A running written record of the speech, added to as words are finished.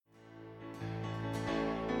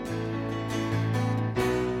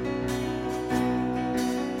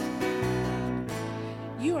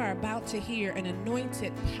to hear an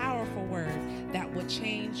anointed, powerful word that will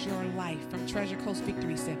change your life from Treasure Coast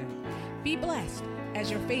Victory Center. Be blessed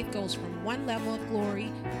as your faith goes from one level of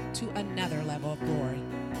glory to another level of glory.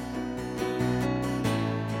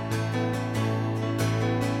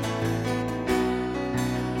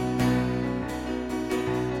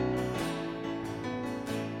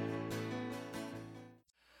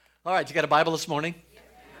 All right, you got a Bible this morning?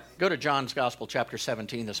 Go to John's Gospel, chapter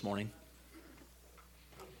 17 this morning.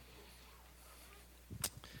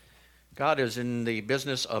 God is in the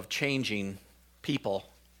business of changing people.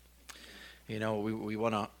 You know, we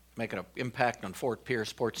want to make an impact on Fort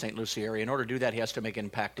Pierce, Port St. Lucie area. In order to do that, he has to make an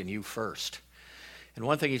impact in you first. And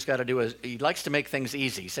one thing he's got to do is he likes to make things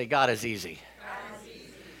easy. Say, God is easy.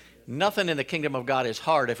 Nothing in the kingdom of God is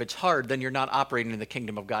hard. If it's hard, then you're not operating in the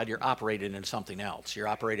kingdom of God. You're operating in something else. You're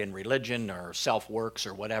operating in religion or self-works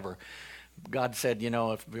or whatever. God said, you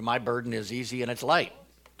know, if my burden is easy and it's light.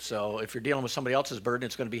 So if you're dealing with somebody else's burden,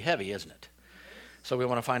 it's going to be heavy, isn't it? So we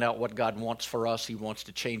want to find out what God wants for us. He wants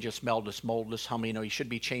to change us, meld us, mold us. How many know he should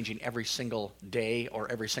be changing every single day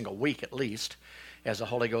or every single week at least as the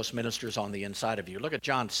Holy Ghost ministers on the inside of you? Look at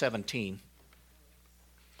John 17.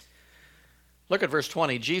 Look at verse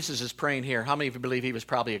 20. Jesus is praying here. How many of you believe he was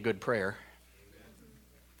probably a good prayer?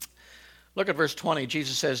 Look at verse 20.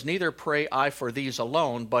 Jesus says, "Neither pray I for these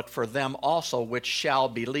alone, but for them also which shall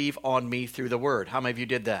believe on me through the word." How many of you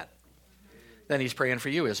did that? Then he's praying for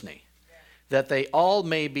you, isn't he? "That they all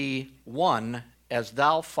may be one, as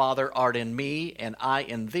thou, Father, art in me, and I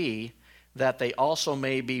in thee, that they also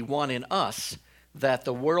may be one in us, that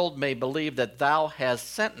the world may believe that thou hast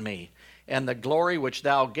sent me. And the glory which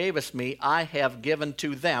thou gavest me, I have given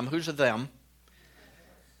to them." Who's the them?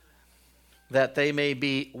 "That they may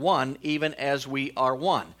be one, even as we are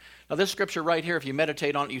one." Now this scripture right here, if you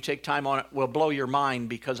meditate on it, you take time on it, will blow your mind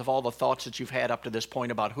because of all the thoughts that you've had up to this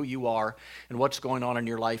point about who you are and what's going on in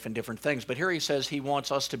your life and different things. But here he says he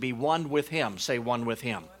wants us to be one with him. Say, one with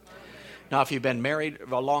him. Now, if you've been married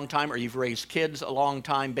a long time or you've raised kids a long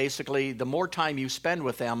time, basically, the more time you spend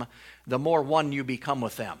with them, the more one you become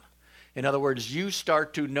with them. In other words, you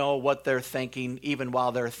start to know what they're thinking even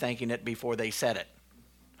while they're thinking it before they said it.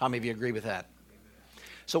 How many of you agree with that?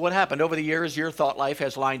 So what happened? Over the years, your thought life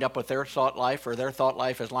has lined up with their thought life, or their thought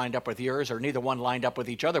life has lined up with yours, or neither one lined up with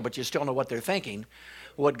each other, but you still know what they're thinking.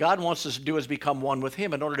 What God wants us to do is become one with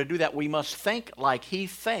him. In order to do that, we must think like he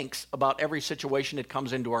thinks about every situation that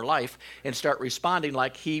comes into our life and start responding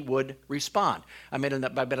like he would respond. I've been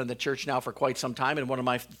in the church now for quite some time, and one of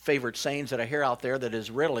my favorite sayings that I hear out there that is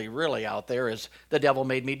really, really out there is, "The devil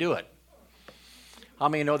made me do it." How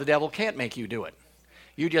many know the devil can't make you do it?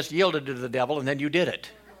 You just yielded to the devil, and then you did it.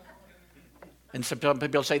 And some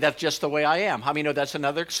people say, "That's just the way I am." How many know that's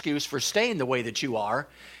another excuse for staying the way that you are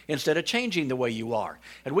instead of changing the way you are?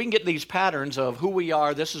 And we can get these patterns of who we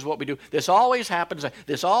are, this is what we do, this always happens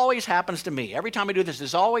to me. Every time I do this,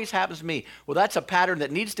 this always happens to me. Well, that's a pattern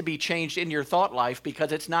that needs to be changed in your thought life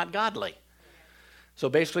because it's not godly. So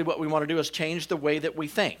basically what we want to do is change the way that we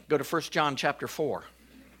think. Go to 1 John chapter 4.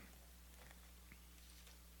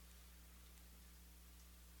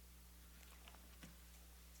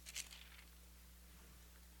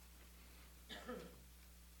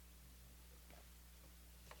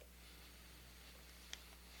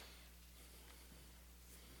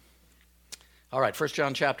 All right, 1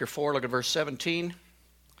 John chapter 4, look at verse 17. It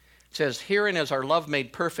says, "Herein is our love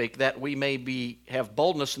made perfect, that we may have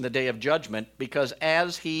boldness in the day of judgment, because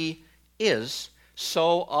as he is,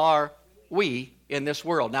 so are we in this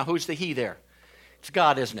world." Now, who's the he there? It's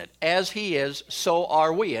God, isn't it? As he is, so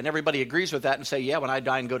are we. And everybody agrees with that and say, yeah, when I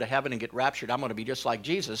die and go to heaven and get raptured, I'm going to be just like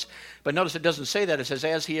Jesus. But notice it doesn't say that. It says,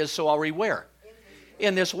 as he is, so are we where?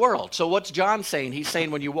 In this world. So what's John saying? He's saying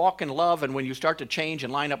when you walk in love and when you start to change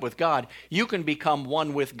and line up with God, you can become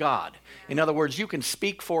one with God. In other words, you can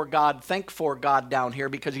speak for God, think for God down here,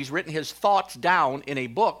 because he's written his thoughts down in a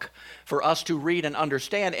book for us to read and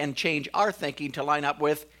understand and change our thinking to line up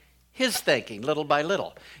with his thinking little by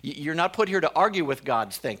little. You're not put here to argue with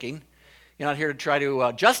God's thinking. You're not here to try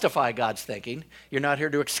to justify God's thinking. You're not here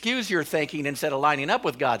to excuse your thinking instead of lining up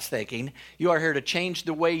with God's thinking. You are here to change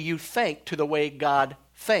the way you think to the way God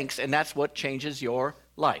thinks, and that's what changes your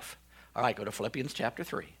life. All right, go to Philippians chapter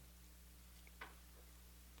 3. I'm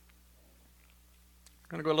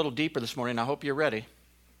going to go a little deeper this morning. I hope you're ready.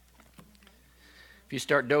 If you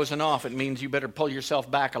start dozing off, it means you better pull yourself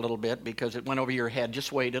back a little bit because it went over your head.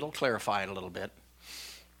 Just wait, it'll clarify it a little bit.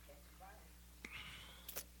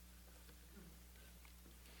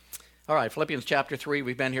 All right, Philippians chapter 3,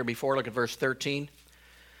 we've been here before. Look at verse 13.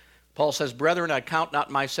 Paul says, "Brethren, I count not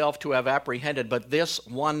myself to have apprehended, but this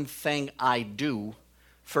one thing I do,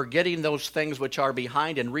 forgetting those things which are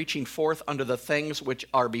behind and reaching forth unto the things which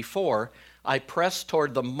are before, I press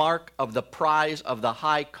toward the mark of the prize of the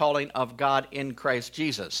high calling of God in Christ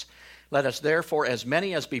Jesus. Let us therefore, as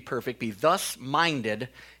many as be perfect, be thus minded,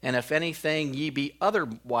 and if anything ye be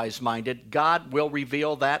otherwise minded, God will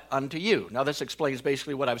reveal that unto you. Now this explains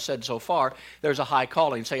basically what I've said so far. There's a high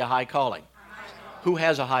calling. Say a high calling. Who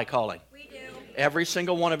has a high calling? We do. Every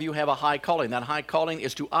single one of you have a high calling. That high calling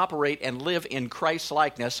is to operate and live in Christ's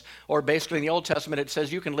likeness, or basically in the Old Testament it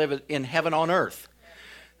says you can live in heaven on earth.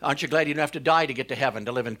 Aren't you glad you don't have to die to get to heaven,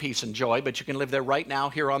 to live in peace and joy, but you can live there right now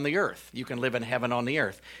here on the earth. You can live in heaven on the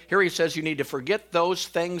earth. Here he says you need to forget those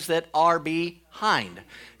things that are behind.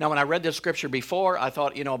 Now, when I read this scripture before, I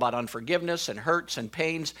thought, about unforgiveness and hurts and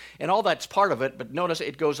pains, and all that's part of it, but notice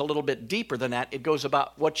it goes a little bit deeper than that. It goes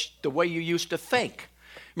about the way you used to think.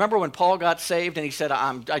 Remember when Paul got saved and he said,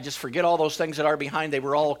 I just forget all those things that are behind. They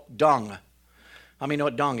were all dung. How many know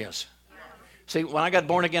what dung is? See, when I got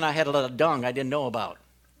born again, I had a lot of dung I didn't know about.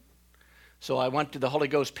 So I went to the Holy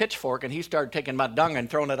Ghost pitchfork, and he started taking my dung and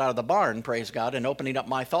throwing it out of the barn, praise God, and opening up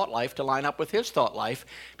my thought life to line up with his thought life.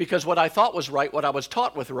 Because what I thought was right, what I was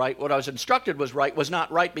taught was right, what I was instructed was right, was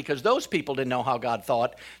not right because those people didn't know how God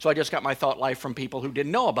thought. So I just got my thought life from people who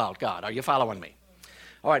didn't know about God. Are you following me?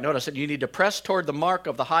 All right, notice that you need to press toward the mark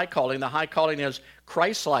of the high calling. The high calling is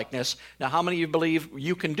Christ-likeness. Now, how many of you believe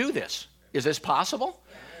you can do this? Is this possible?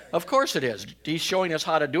 Of course it is. He's showing us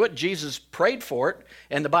how to do it. Jesus prayed for it.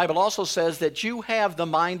 And the Bible also says that you have the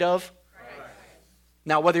mind of Christ.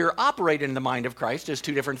 Now, whether you're operating in the mind of Christ is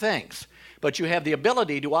two different things. But you have the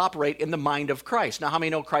ability to operate in the mind of Christ. Now, how many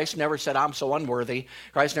know Christ never said, I'm so unworthy?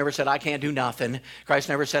 Christ never said, I can't do nothing. Christ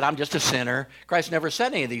never said, I'm just a sinner. Christ never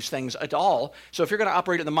said any of these things at all. So if you're going to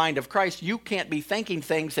operate in the mind of Christ, you can't be thinking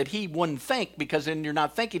things that he wouldn't think, because then you're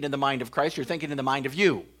not thinking in the mind of Christ, you're thinking in the mind of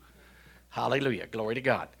you. Hallelujah. Glory to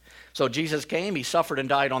God. So Jesus came, he suffered and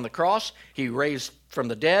died on the cross, he raised from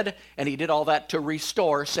the dead, and he did all that to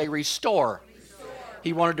restore. Say restore.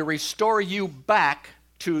 He wanted to restore you back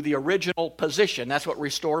to the original position. That's what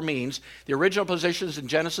restore means. The original position is in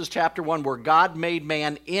Genesis chapter 1, where God made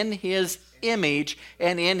man in his image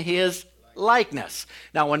and in his likeness.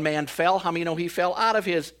 Now when man fell, how many know he fell out of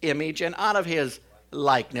his image and out of his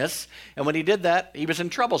likeness? And when he did that, he was in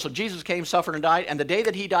trouble. So Jesus came, suffered, and died. And the day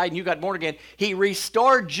that he died and you got born again, he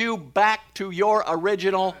restored you back to your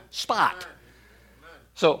original spot.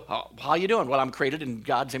 So how are you doing? Well, I'm created in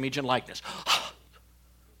God's image and likeness.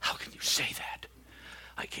 How can you say that?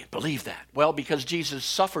 I can't believe that. Well, because Jesus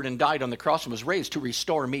suffered and died on the cross and was raised to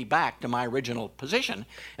restore me back to my original position.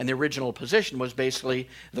 And the original position was basically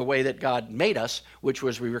the way that God made us, which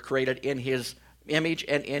was we were created in his image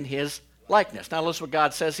and in his likeness. Now listen what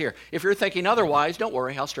God says here. If you're thinking otherwise, don't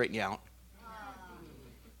worry, I'll straighten you out.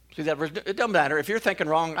 See that? It doesn't matter. If you're thinking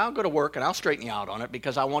wrong, I'll go to work and I'll straighten you out on it,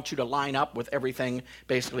 because I want you to line up with everything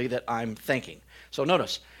basically that I'm thinking. So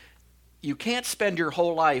notice, you can't spend your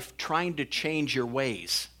whole life trying to change your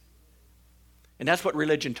ways. And that's what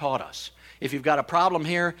religion taught us. If you've got a problem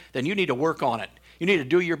here, then you need to work on it. You need to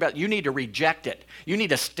do your best. You need to reject it. You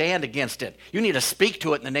need to stand against it. You need to speak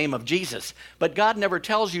to it in the name of Jesus. But God never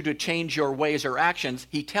tells you to change your ways or actions.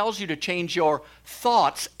 He tells you to change your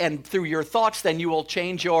thoughts, and through your thoughts, then you will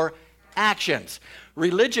change your actions.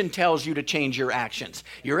 Religion tells you to change your actions.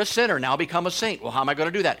 You're a sinner, now become a saint. Well, how am I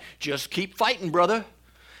going to do that? Just keep fighting, brother.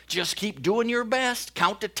 Just keep doing your best.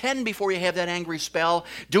 Count to 10 before you have that angry spell.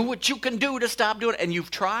 Do what you can do to stop doing it. And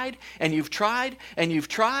you've tried, and you've tried, and you've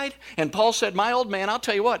tried. And Paul said, my old man, I'll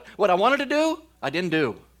tell you what I wanted to do, I didn't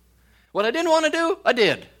do. What I didn't want to do, I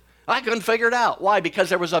did. I couldn't figure it out. Why? Because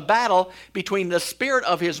there was a battle between the spirit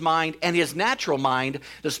of his mind and his natural mind.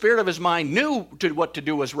 The spirit of his mind knew what to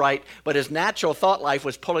do was right, but his natural thought life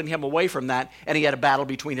was pulling him away from that, and he had a battle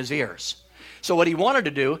between his ears. So what he wanted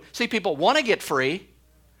to do, see, people want to get free.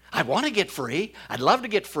 I want to get free. I'd love to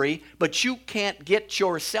get free, but you can't get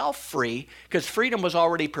yourself free, because freedom was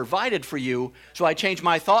already provided for you. So I changed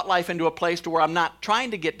my thought life into a place to where I'm not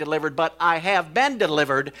trying to get delivered, but I have been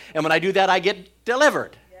delivered. And when I do that, I get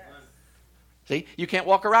delivered. Yes. See, you can't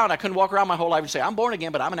walk around. I couldn't walk around my whole life and say, I'm born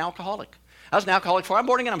again, but I'm an alcoholic. I was an alcoholic before. I'm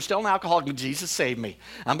born again. I'm still an alcoholic, but Jesus saved me.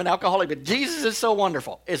 I'm an alcoholic, but Jesus is so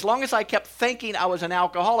wonderful. As long as I kept thinking I was an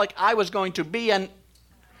alcoholic, I was going to be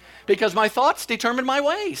because my thoughts determine my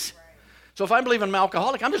ways. So if I believe I'm an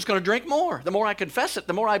alcoholic, I'm just going to drink more. The more I confess it,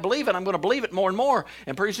 the more I believe it, I'm going to believe it more and more.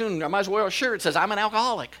 And pretty soon, I might as well wear a shirt that says, I'm an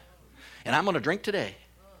alcoholic, and I'm going to drink today.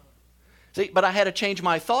 See, but I had to change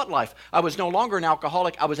my thought life. I was no longer an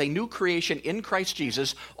alcoholic. I was a new creation in Christ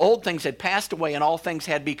Jesus. Old things had passed away, and all things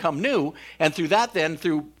had become new. And through that then,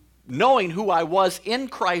 through knowing who I was in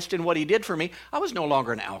Christ and what he did for me, I was no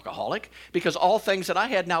longer an alcoholic because all things that I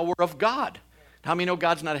had now were of God. How many know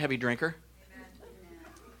God's not a heavy drinker?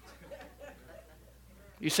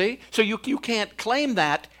 You see? So you can't claim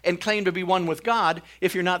that and claim to be one with God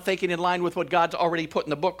if you're not thinking in line with what God's already put in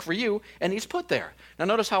the book for you and he's put there. Now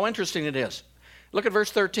notice how interesting it is. Look at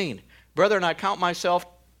verse 13. Brethren, I count myself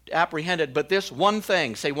apprehended, but this one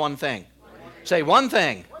thing, say one thing. Say one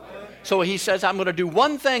thing. So he says, I'm going to do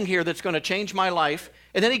one thing here that's going to change my life,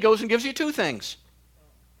 and then he goes and gives you two things.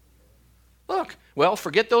 Look, well,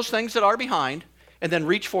 forget those things that are behind, and then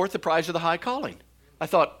reach forth the prize of the high calling. I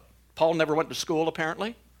thought, Paul never went to school,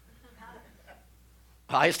 apparently.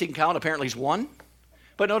 Highest he can count, apparently, is one.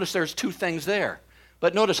 But notice there's two things there.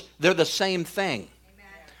 But notice, they're the same thing.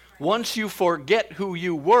 Once you forget who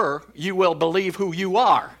you were, you will believe who you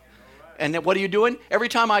are. And then what are you doing? Every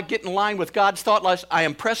time I get in line with God's thought life, I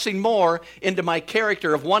am pressing more into my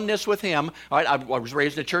character of oneness with him. All right, I was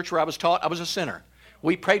raised in a church where I was taught I was a sinner.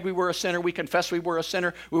 We prayed we were a sinner. We confessed we were a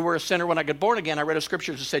sinner. We were a sinner. When I got born again, I read a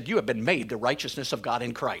scripture that said, you have been made the righteousness of God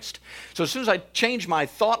in Christ. So as soon as I changed my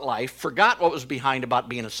thought life, forgot what was behind about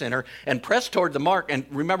being a sinner, and pressed toward the mark and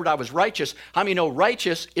remembered I was righteous, how many know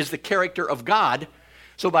righteous is the character of God?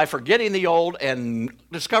 So by forgetting the old and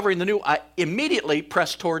discovering the new, I immediately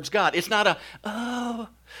press towards God. It's not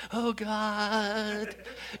oh God,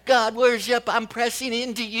 God worship, I'm pressing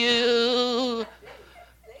into you.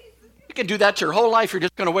 You can do that your whole life. You're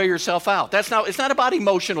just going to wear yourself out. It's not about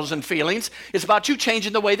emotions and feelings. It's about you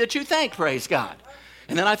changing the way that you think, praise God.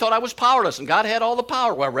 And then I thought I was powerless, and God had all the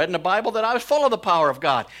power. Well, I read in the Bible that I was full of the power of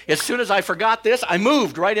God. As soon as I forgot this, I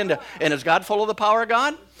moved right into, and is God full of the power of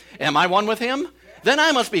God? Am I one with him? Then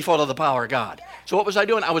I must be full of the power of God. So what was I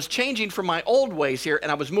doing? I was changing from my old ways here,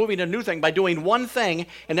 and I was moving to a new thing by doing one thing,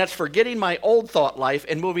 and that's forgetting my old thought life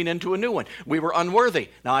and moving into a new one. We were unworthy.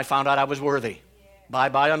 Now I found out I was worthy.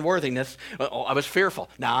 Bye-bye unworthiness. I was fearful.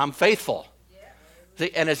 Now I'm faithful.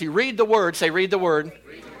 See, and as you read the word, say read the word.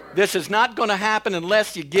 Read the word. This is not going to happen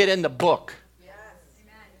unless you get in the book.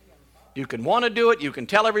 You can want to do it. You can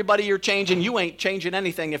tell everybody you're changing. You ain't changing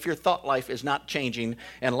anything if your thought life is not changing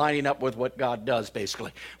and lining up with what God does,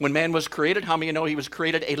 basically. When man was created, how many of you know he was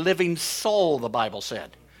created a living soul, the Bible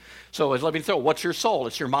said. So as living soul, what's your soul?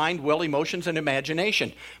 It's your mind, will, emotions, and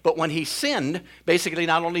imagination. But when he sinned, basically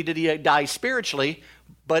not only did he die spiritually,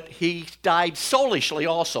 but he died soulishly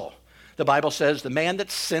also. The Bible says, the man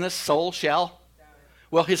that sinneth soul shall...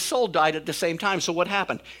 Well, his soul died at the same time. So what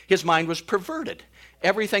happened? His mind was perverted.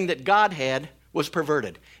 Everything that God had was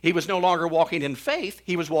perverted. He was no longer walking in faith.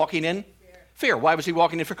 He was walking in fear. Why was he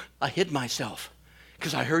walking in fear? I hid myself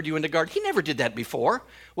because I heard you in the garden. He never did that before.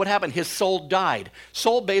 What happened? His soul died.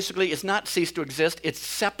 Soul basically is not ceased to exist. It's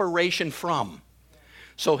separation from.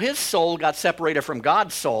 So his soul got separated from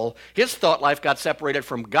God's soul. His thought life got separated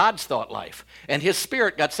from God's thought life. And his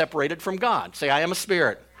spirit got separated from God. Say, I am a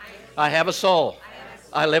spirit. I have a soul.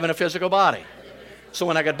 I live in a physical body. So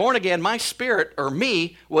when I got born again, my spirit, or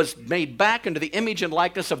me, was made back into the image and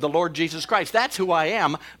likeness of the Lord Jesus Christ. That's who I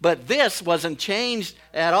am, but this wasn't changed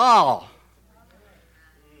at all.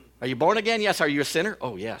 Are you born again? Yes. Are you a sinner?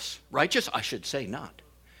 Oh, yes. Righteous? I should say not.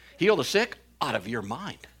 Heal the sick? Out of your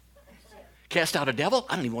mind. Cast out a devil?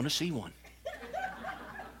 I don't even want to see one.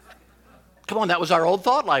 Come on, that was our old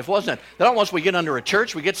thought life, wasn't it? Then once we get under a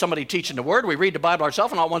church, we get somebody teaching the word, we read the Bible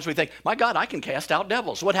ourselves, and all at once we think, my God, I can cast out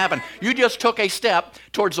devils. What happened? You just took a step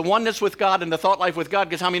towards the oneness with God and the thought life with God,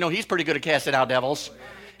 because how many know he's pretty good at casting out devils?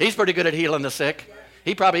 He's pretty good at healing the sick.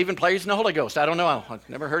 He probably even plays in the Holy Ghost. I don't know. I've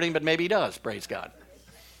never heard him, but maybe he does. Praise God.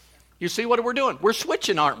 You see what we're doing? We're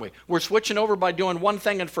switching, aren't we? We're switching over by doing one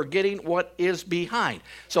thing and forgetting what is behind.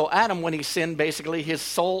 So Adam, when he sinned, basically his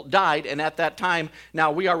soul died, and at that time,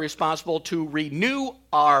 now we are responsible to renew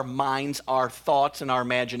our minds, our thoughts, and our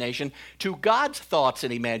imagination to God's thoughts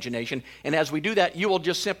and imagination. And as we do that, you will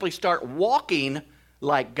just simply start walking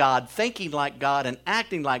like God, thinking like God, and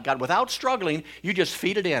acting like God without struggling. You just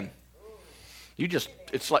feed it in.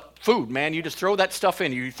 It's like food, man. You just throw that stuff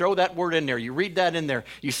in. You throw that word in there. You read that in there.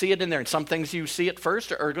 You see it in there. And some things you see at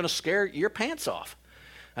first are going to scare your pants off.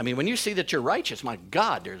 I mean, when you see that you're righteous, my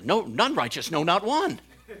God, there's none righteous, no, not one.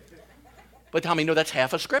 But how many know that's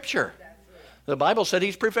half of Scripture? The Bible said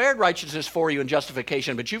he's prepared righteousness for you in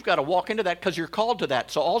justification, but you've got to walk into that because you're called to that.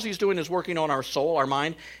 So all he's doing is working on our soul, our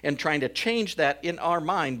mind, and trying to change that in our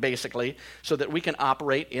mind, basically, so that we can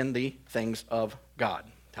operate in the things of God.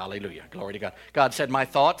 Hallelujah. Glory to God. God said, my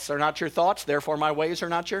thoughts are not your thoughts, therefore my ways are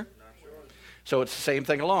not yours. So it's the same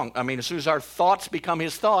thing along. I mean, as soon as our thoughts become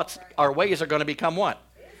his thoughts, our ways are going to become what?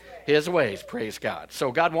 His ways. Praise God.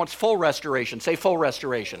 So God wants full restoration. Say full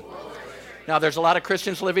restoration. Now, there's a lot of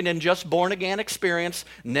Christians living in just born-again experience,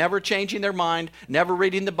 never changing their mind, never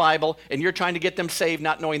reading the Bible, and you're trying to get them saved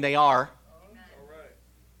not knowing they are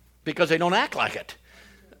because they don't act like it.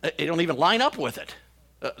 They don't even line up with it.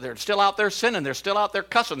 They're still out there sinning. They're still out there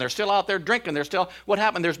cussing. They're still out there drinking. What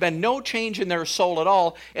happened? There's been no change in their soul at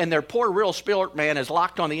all, and their poor real spirit man is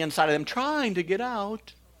locked on the inside of them trying to get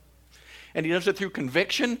out. And he does it through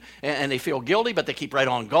conviction, and they feel guilty, but they keep right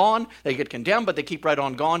on going. They get condemned, but they keep right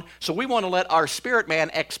on going. So we want to let our spirit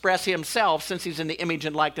man express himself, since he's in the image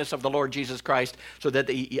and likeness of the Lord Jesus Christ, so that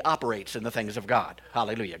he operates in the things of God.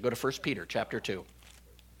 Hallelujah. Go to 1 Peter chapter 2.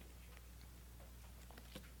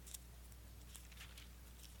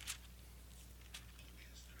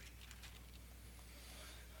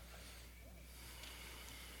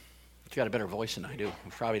 He's got a better voice than I do.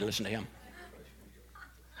 I'll probably listen to him.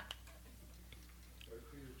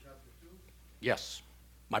 Yes,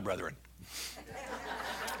 my brethren.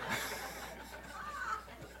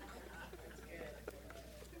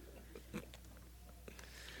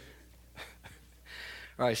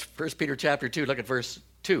 All right, 1 Peter chapter 2, look at verse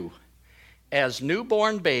 2. As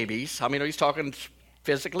newborn babies, how many know he's talking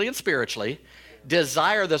physically and spiritually,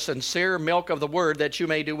 desire the sincere milk of the word that you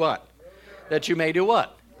may do what? That you may do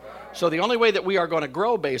what? So the only way that we are going to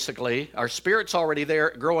grow, basically, our spirit's already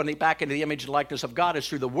there, growing back into the image and likeness of God, is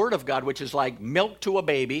through the Word of God, which is like milk to a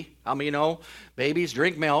baby. How many know babies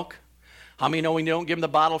drink milk? How many know when you don't give them the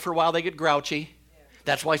bottle for a while, they get grouchy?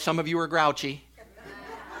 That's why some of you are grouchy.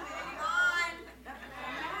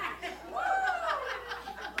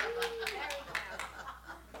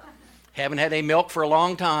 Haven't had any milk for a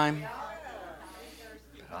long time.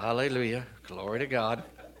 Hallelujah. Glory to God.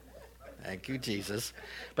 Thank you, Jesus.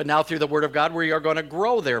 But now through the Word of God, we are going to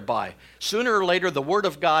grow thereby. Sooner or later, the Word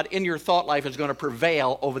of God in your thought life is going to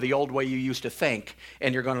prevail over the old way you used to think,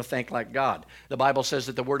 and you're going to think like God. The Bible says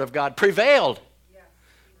that the Word of God prevailed,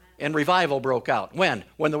 and revival broke out. When?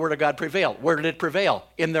 When the Word of God prevailed. Where did it prevail?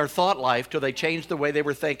 In their thought life, till they changed the way they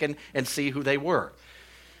were thinking and see who they were.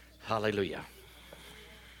 Hallelujah.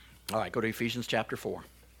 All right, go to Ephesians chapter 4.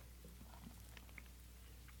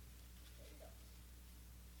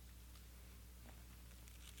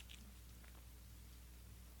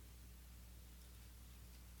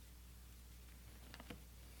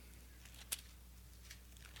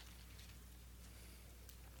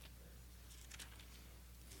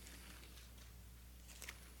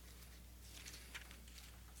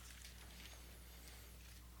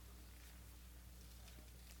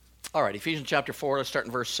 All right, Ephesians chapter 4, let's start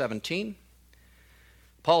in verse 17.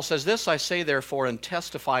 Paul says, "This I say therefore and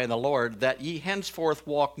testify in the Lord, that ye henceforth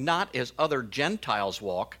walk not as other Gentiles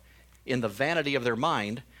walk, in the vanity of their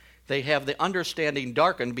mind. They have the understanding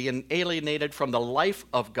darkened, being alienated from the life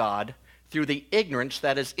of God through the ignorance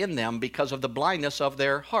that is in them because of the blindness of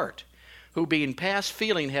their heart, who being past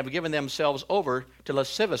feeling have given themselves over to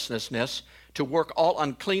lasciviousness, to work all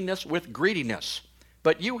uncleanness with greediness.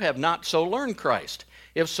 But you have not so learned Christ,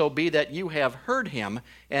 if so be that you have heard him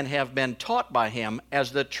and have been taught by him,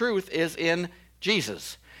 as the truth is in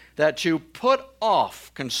Jesus, that you put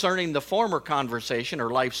off concerning the former conversation or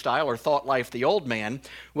lifestyle or thought life the old man,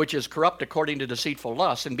 which is corrupt according to deceitful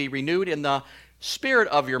lusts, and be renewed in the spirit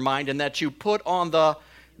of your mind, and that you put on the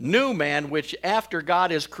new man, which after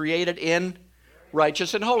God is created in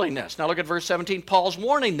righteousness and holiness." Now look at verse 17. Paul's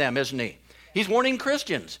warning them, isn't he? He's warning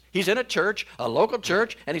Christians. He's in a church, a local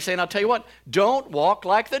church, and he's saying, I'll tell you what, don't walk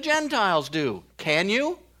like the Gentiles do. Can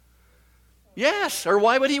you? Yes. Or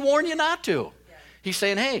why would he warn you not to? He's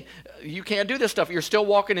saying, hey, you can't do this stuff. You're still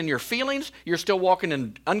walking in your feelings. You're still walking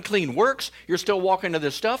in unclean works. You're still walking into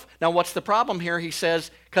this stuff. Now, what's the problem here? He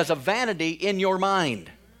says, because of vanity in your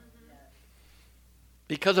mind.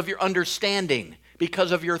 Because of your understanding.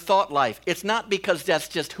 Because of your thought life. It's not because that's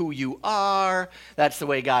just who you are. That's the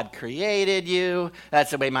way God created you.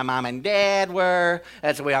 That's the way my mom and dad were.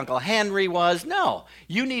 That's the way Uncle Henry was. No.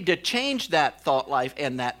 You need to change that thought life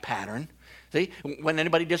and that pattern. See, when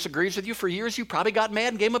anybody disagrees with you for years, you probably got mad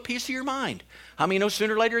and gave them a piece of your mind. How many know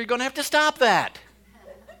sooner or later you're going to have to stop that?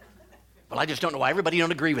 Well, I just don't know why everybody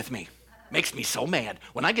don't agree with me. Makes me so mad.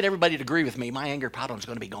 When I get everybody to agree with me, my anger problem is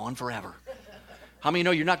going to be gone forever. How many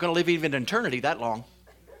know you're not going to live even in eternity that long?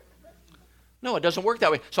 No, it doesn't work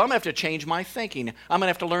that way. So I'm going to have to change my thinking. I'm going to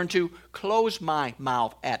have to learn to close my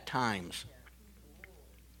mouth at times.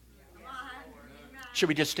 Should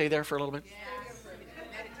we just stay there for a little bit?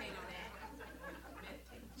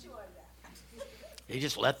 You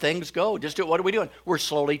just let things go. Just do it. What are we doing? We're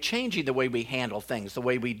slowly changing the way we handle things, the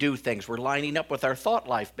way we do things. We're lining up with our thought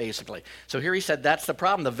life, basically. So here he said that's the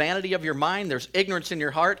problem. The vanity of your mind, there's ignorance in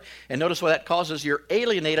your heart. And notice what that causes. You're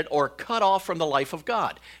alienated or cut off from the life of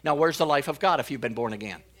God. Now, where's the life of God if you've been born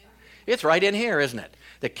again? It's right in here, isn't it?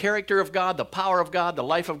 The character of God, the power of God, the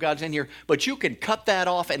life of God's in here. But you can cut that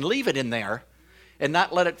off and leave it in there and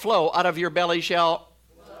not let it flow. Out of your belly shall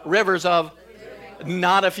rivers of...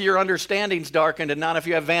 Not if your understanding's darkened, and not if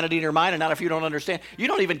you have vanity in your mind, and not if you don't understand. You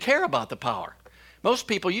don't even care about the power. Most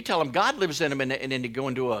people, you tell them God lives in them, and then you go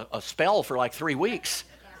into a spell for like 3 weeks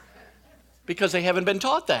because they haven't been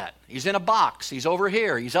taught that. He's in a box. He's over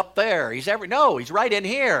here. He's up there. No, he's right in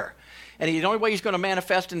here. And the only way he's going to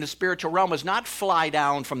manifest in the spiritual realm is not fly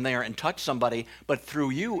down from there and touch somebody, but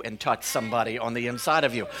through you and touch somebody on the inside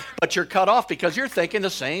of you. But you're cut off because you're thinking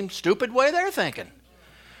the same stupid way they're thinking.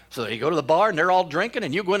 So you go to the bar and they're all drinking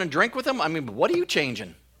and you go in and drink with them? I mean, what are you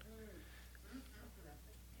changing?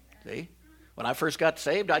 See? When I first got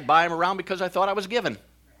saved, I'd buy them around because I thought I was given.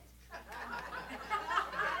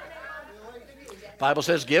 Bible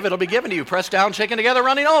says give, it'll be given to you. Pressed down, shaken together,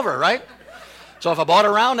 running over, right? So if I bought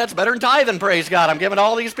around, that's better than tithing, praise God. I'm giving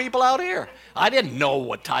all these people out here. I didn't know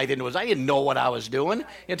what tithing was. I didn't know what I was doing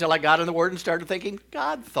until I got in the Word and started thinking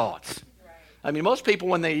God thoughts. I mean, most people,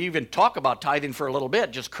 when they even talk about tithing for a little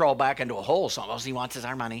bit, just crawl back into a hole. All he wants is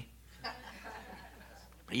our money.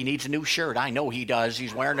 He needs a new shirt. I know he does.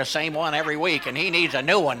 He's wearing the same one every week, and he needs a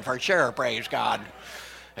new one for sure, praise God.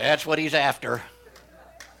 That's what he's after.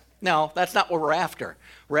 No, that's not what we're after.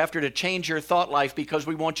 We're after to change your thought life because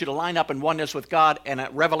we want you to line up in oneness with God, and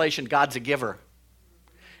at Revelation, God's a giver.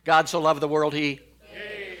 God so loved the world, He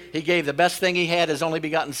gave the best thing He had, His only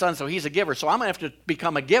begotten Son, so He's a giver. So I'm going to have to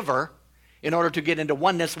become a giver in order to get into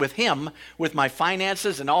oneness with Him, with my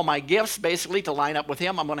finances and all my gifts, basically to line up with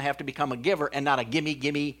Him. I'm going to have to become a giver and not a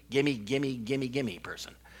gimme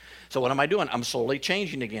person. So what am I doing? I'm slowly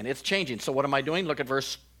changing again. It's changing. So what am I doing? Look at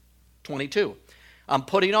verse 22. I'm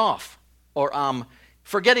putting off, or I'm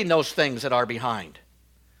forgetting those things that are behind.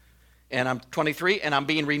 And I'm 23, and I'm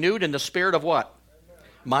being renewed in the spirit of what?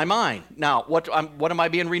 My mind. Now, what am I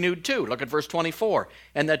being renewed to? Look at verse 24.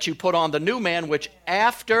 And that you put on the new man, which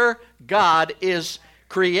after God is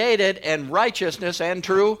created in righteousness and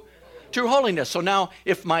true holiness. So now,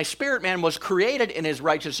 if my spirit man was created in his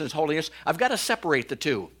righteousness and holiness, I've got to separate the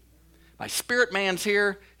two. My spirit man's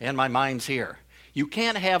here, and my mind's here. You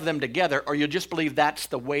can't have them together, or you'll just believe that's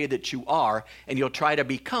the way that you are, and you'll try to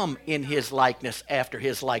become in His likeness after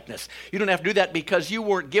His likeness. You don't have to do that because you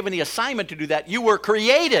weren't given the assignment to do that. You were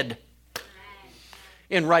created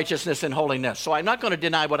in righteousness and holiness. So I'm not going to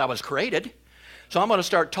deny what I was created. So I'm going to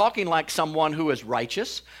start talking like someone who is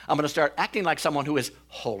righteous. I'm going to start acting like someone who is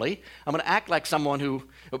holy. I'm going to act like someone who,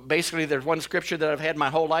 basically, there's one scripture that I've had my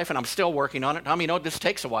whole life, and I'm still working on it. How many know this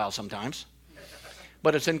takes a while sometimes?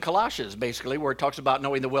 But it's in Colossians, basically, where it talks about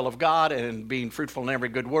knowing the will of God and being fruitful in every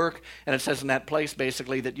good work. And it says in that place,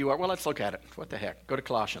 basically, that you are... Well, let's look at it. What the heck? Go to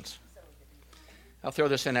Colossians. I'll throw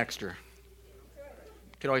this in extra.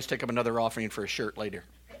 You can always take up another offering for a shirt later.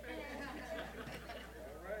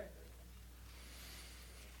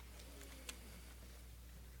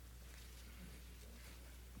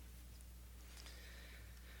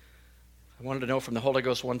 I wanted to know from the Holy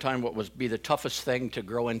Ghost one time what would be the toughest thing to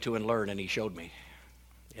grow into and learn, and He showed me.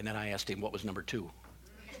 And then I asked Him what was number 2.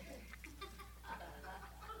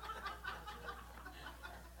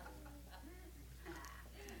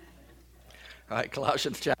 All right,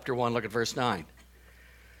 Colossians chapter 1, look at verse 9.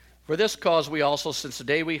 For this cause we also, since the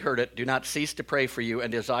day we heard it, do not cease to pray for you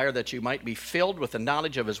and desire that you might be filled with the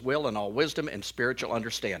knowledge of His will and all wisdom and spiritual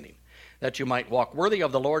understanding, that you might walk worthy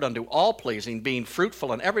of the Lord unto all pleasing, being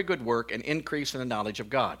fruitful in every good work and increase in the knowledge of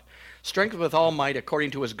God, strengthened with all might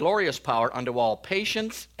according to His glorious power unto all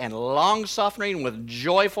patience and long-suffering with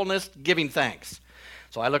joyfulness, giving thanks.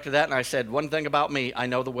 So I looked at that and I said, one thing about me, I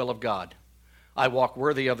know the will of God. I walk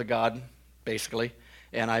worthy of the God, basically,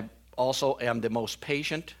 and I also am the most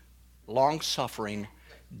patient, long-suffering,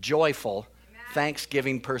 joyful,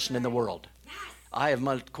 thanksgiving person in the world. I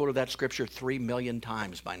have quoted that scripture 3 million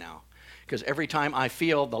times by now, because every time I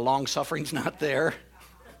feel the long-suffering's not there,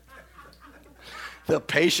 the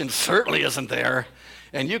patience certainly isn't there,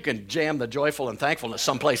 and you can jam the joyful and thankfulness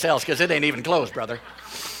someplace else, because it ain't even closed, brother.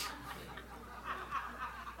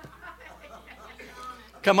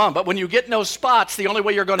 Come on, but when you get in those spots, the only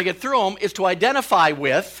way you're going to get through them is to identify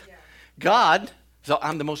with God, So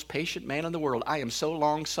I'm the most patient man in the world. I am so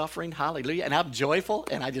long-suffering, hallelujah, and I'm joyful,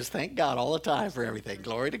 and I just thank God all the time for everything.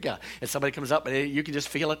 Glory to God. And somebody comes up, and you can just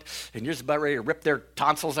feel it, and you're just about ready to rip their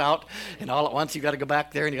tonsils out, and all at once you got to go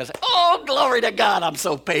back there, and you got to say, oh, glory to God, I'm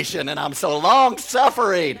so patient, and I'm so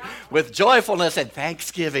long-suffering with joyfulness and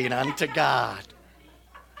thanksgiving unto God.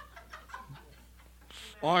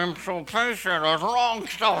 I'm so patient and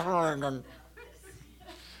long-suffering.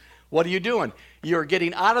 What are you doing? You're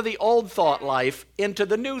getting out of the old thought life into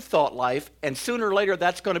the new thought life, and sooner or later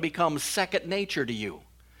that's going to become second nature to you.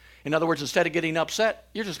 In other words, instead of getting upset,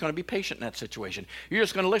 you're just going to be patient in that situation. You're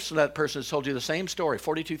just going to listen to that person who's told you the same story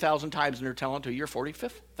 42,000 times, and they're telling it to you your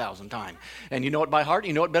 45,000th time. And you know it by heart,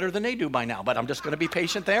 you know it better than they do by now, but I'm just going to be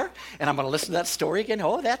patient there, and I'm going to listen to that story again.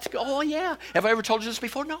 Oh, that's good. Oh, yeah. Have I ever told you this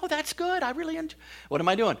before? No, that's good. I really enjoy. What am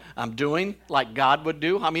I doing? I'm doing like God would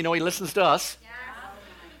do. How many know he listens to us?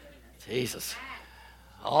 Jesus.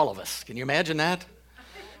 All of us. Can you imagine that?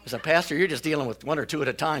 As a pastor, you're just dealing with one or two at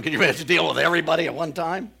a time. Can you imagine dealing with everybody at one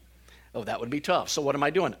time? Oh, that would be tough. So what am I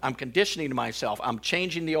doing? I'm conditioning myself. I'm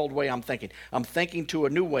changing the old way I'm thinking. I'm thinking to a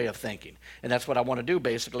new way of thinking. And that's what I want to do,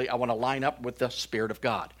 basically. I want to line up with the Spirit of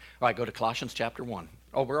God. All right, go to Colossians chapter 1.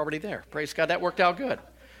 Oh, we're already there. Praise God. That worked out good.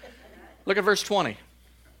 Look at verse 20.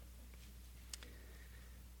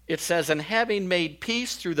 It says, and having made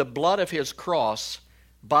peace through the blood of his cross,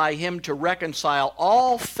 by him to reconcile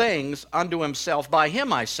all things unto himself. By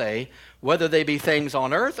him, I say, whether they be things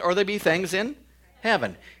on earth or they be things in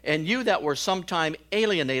heaven. And you that were sometime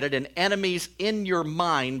alienated and enemies in your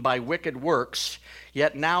mind by wicked works,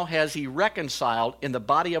 yet now has he reconciled in the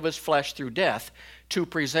body of his flesh through death, to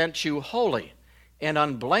present you holy and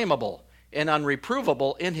unblameable and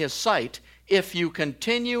unreprovable in his sight, if you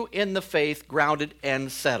continue in the faith, grounded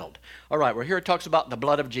and settled. All right, well, here it talks about the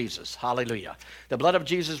blood of Jesus. Hallelujah. The blood of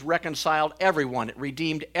Jesus reconciled everyone. It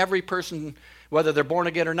redeemed every person, whether they're born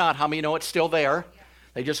again or not. How many know it's still there?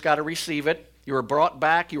 They just got to receive it. You were brought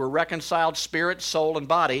back. You were reconciled spirit, soul, and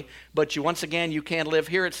body. But you, once again, you can't live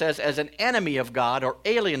here, it says, as an enemy of God or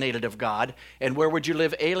alienated of God. And where would you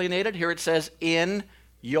live alienated? Here it says, in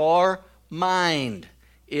your mind,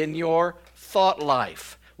 in your thought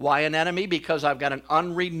life. Why an enemy? Because I've got an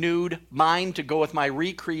unrenewed mind to go with my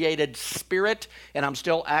recreated spirit, and I'm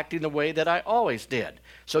still acting the way that I always did.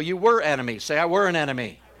 So you were enemies. Say, I were an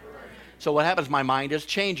enemy. So what happens? My mind is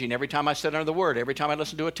changing every time I sit under the Word, every time I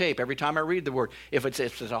listen to a tape, every time I read the Word. If it's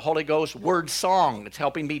a Holy Ghost word song, it's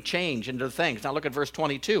helping me change into the things. Now look at verse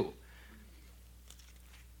 22.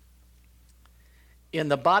 In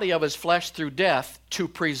the body of his flesh through death, to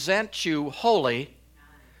present you holy,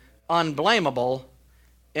 unblameable,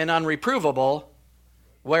 and unreprovable,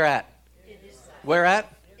 where at? Where at?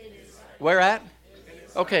 Where at?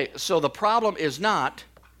 Okay, so the problem is not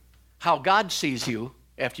how God sees you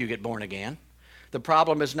after you get born again. The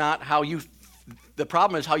problem is not how you, the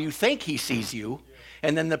problem is how you think he sees you,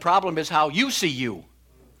 and then the problem is how you see you.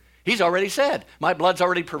 He's already said, my blood's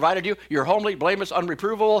already provided you, you're homely, blameless,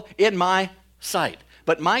 unreprovable in my sight.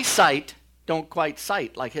 But my sight don't quite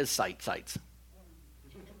sight like his sight sights.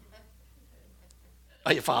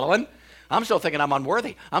 Are you following? I'm still thinking I'm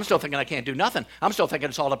unworthy. I'm still thinking I can't do nothing. I'm still thinking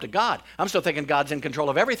it's all up to God. I'm still thinking God's in control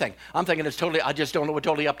of everything. I'm thinking it's totally, I just don't know, it's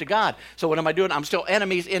totally up to God. So what am I doing? I'm still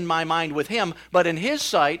enemies in my mind with him, but in his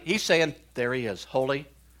sight, he's saying, there he is, holy,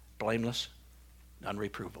 blameless,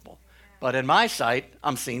 unreprovable. But in my sight,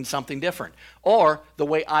 I'm seeing something different. Or the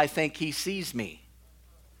way I think he sees me.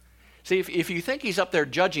 See, if you think he's up there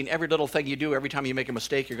judging every little thing you do, every time you make a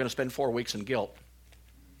mistake, you're going to spend 4 weeks in guilt.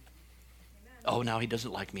 Oh, now he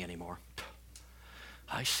doesn't like me anymore.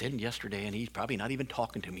 I sinned yesterday, and he's probably not even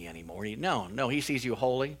talking to me anymore. No, he sees you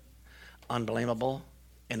holy, unblameable,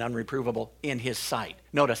 and unreprovable in his sight.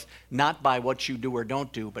 Notice, not by what you do or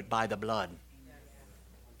don't do, but by the blood.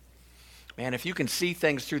 Man, if you can see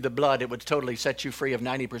things through the blood, it would totally set you free of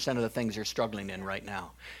 90% of the things you're struggling in right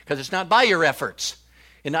now. Because it's not by your efforts.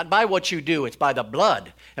 And not by what you do, it's by the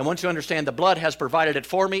blood. And once you understand the blood has provided it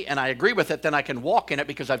for me and I agree with it, then I can walk in it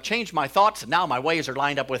because I've changed my thoughts and now my ways are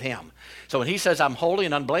lined up with him. So when he says I'm holy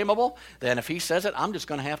and unblameable, then if he says it, I'm just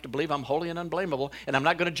going to have to believe I'm holy and unblameable. And I'm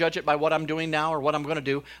not going to judge it by what I'm doing now or what I'm going to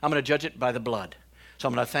do. I'm going to judge it by the blood. So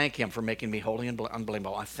I'm going to thank him for making me holy and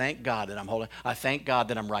unblameable. I thank God that I'm holy. I thank God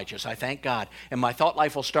that I'm righteous. I thank God. And my thought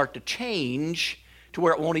life will start to change to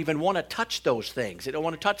where it won't even want to touch those things. It don't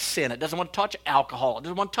want to touch sin. It doesn't want to touch alcohol. It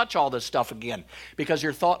doesn't want to touch all this stuff again because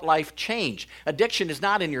your thought life changed. Addiction is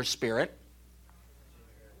not in your spirit.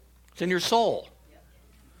 It's in your soul.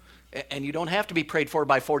 And you don't have to be prayed for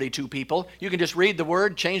by 42 people. You can just read the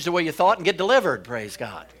word, change the way you thought, and get delivered, praise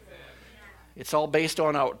God. It's all based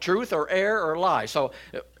on truth or error or lie. So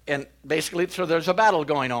And basically, so there's a battle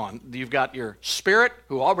going on. You've got your spirit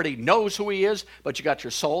who already knows who he is, but you got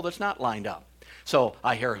your soul that's not lined up. So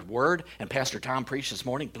I hear a word, and Pastor Tom preached this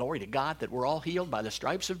morning, glory to God, that we're all healed by the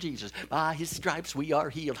stripes of Jesus. By his stripes we are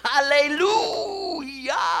healed.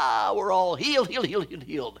 Hallelujah! We're all healed, healed, healed, healed,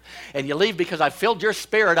 healed. And you leave because I filled your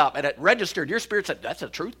spirit up, and it registered. Your spirit said, that's the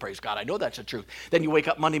truth, praise God. I know that's the truth. Then you wake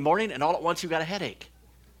up Monday morning, and all at once you got a headache.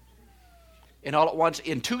 And all at once,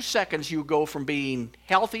 in 2 seconds, you go from being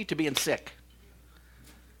healthy to being sick.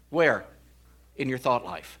 Where? In your thought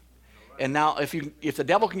life. And now, if the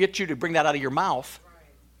devil can get you to bring that out of your mouth,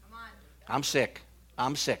 I'm sick.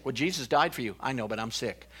 I'm sick. Well, Jesus died for you. I know, but I'm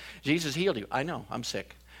sick. Jesus healed you. I know, I'm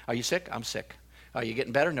sick. Are you sick? I'm sick. Are you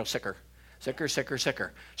getting better? No, sicker. Sicker, sicker,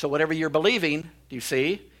 sicker. So whatever you're believing, do you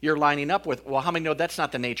see, you're lining up with, well, how many know that's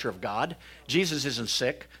not the nature of God? Jesus isn't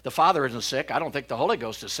sick. The Father isn't sick. I don't think the Holy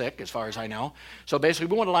Ghost is sick, as far as I know. So basically,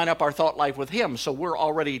 we want to line up our thought life with him, so we're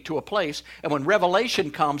already to a place. And when revelation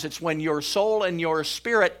comes, it's when your soul and your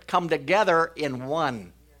spirit come together in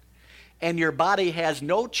one. And your body has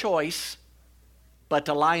no choice but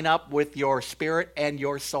to line up with your spirit and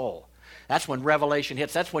your soul. That's when revelation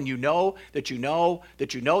hits. That's when you know that you know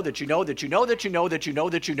that you know that you know that you know that you know that you know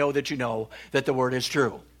that you know that you know that the word is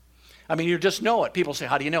true. I mean, you just know it. People say,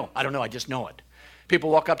 how do you know? I don't know. I just know it.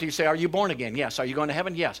 People walk up to you and say, are you born again? Yes. Are you going to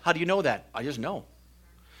heaven? Yes. How do you know that? I just know.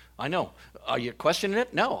 I know. Are you questioning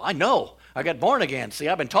it? No, I know. I got born again. See,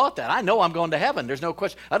 I've been taught that. I know I'm going to heaven. There's no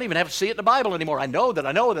question. I don't even have to see it in the Bible anymore. I know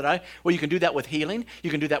that. Well, you can do that with healing. You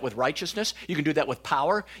can do that with righteousness. You can do that with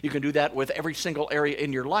power. You can do that with every single area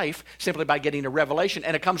in your life simply by getting a revelation.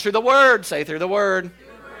 And it comes through the Word. Say through the Word.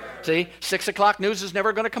 See, 6 o'clock news is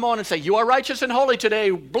never going to come on and say, you are righteous and holy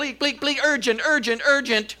today. Bleak, bleak, bleak, urgent, urgent,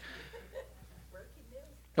 urgent.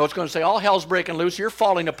 No, it's going to say all hell's breaking loose, you're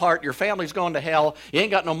falling apart, your family's going to hell, you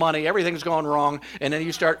ain't got no money, everything's going wrong, and then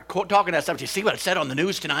you start talking that stuff. You see what it said on the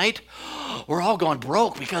news tonight? We're all going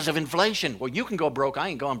broke because of inflation. Well, you can go broke, I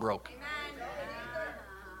ain't going broke.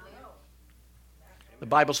 The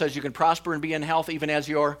Bible says you can prosper and be in health even as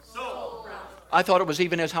your soul. I thought it was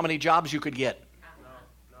even as how many jobs you could get.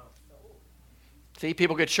 See,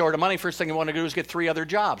 people get short of money. First thing they want to do is get 3 other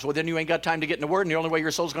jobs. Well, then you ain't got time to get in the Word, and the only way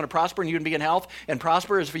your soul's going to prosper and you can be in health and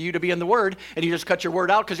prosper is for you to be in the Word, and you just cut your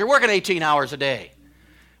Word out because you're working 18 hours a day.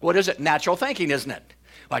 What is it? Natural thinking, isn't it?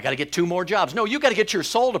 Well, I got to get 2 more jobs. No, you got to get your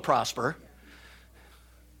soul to prosper.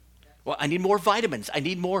 Well, I need more vitamins. I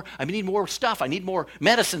need more stuff. I need more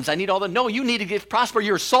medicines. I need all the. No, you need to prosper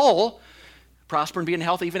your soul. Prosper and be in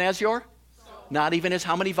health even as your soul. Not even as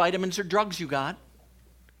how many vitamins or drugs you got.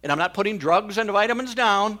 And I'm not putting drugs and vitamins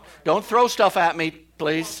down. Don't throw stuff at me,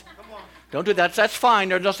 please. Don't do that. That's fine.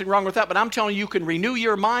 There's nothing wrong with that. But I'm telling you, you can renew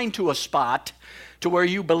your mind to a spot to where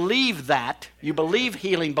you believe that. You believe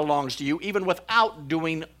healing belongs to you, even without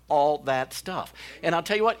doing all that stuff. And I'll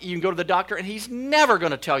tell you what, you can go to the doctor, and he's never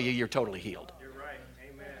going to tell you you're totally healed. You're right.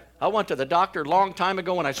 Amen. I went to the doctor a long time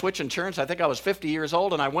ago when I switched insurance. I think I was 50 years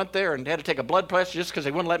old, and I went there and had to take a blood pressure just because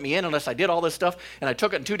they wouldn't let me in unless I did all this stuff. And I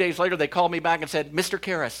took it, and 2 days later, they called me back and said, Mr.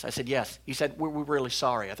 Kehres. I said, yes. He said, we're really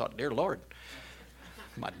sorry. I thought, dear Lord,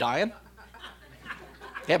 am I dying?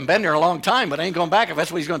 Haven't been there a long time, but I ain't going back if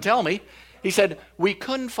that's what he's going to tell me. He said, we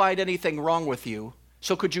couldn't find anything wrong with you,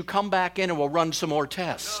 so could you come back in and we'll run some more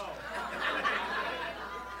tests?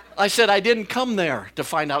 I said, I didn't come there to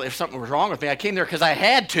find out if something was wrong with me. I came there because I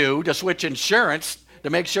had to switch insurance to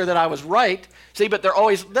make sure that I was right. See, but they're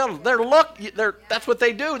always, that's what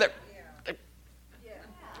they do.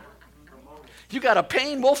 You got a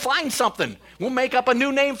pain, we'll find something. We'll make up a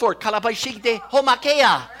new name for it. Kalapashite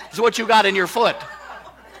homakea is what you got in your foot.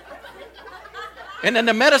 And then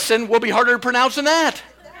the medicine will be harder to pronounce than that.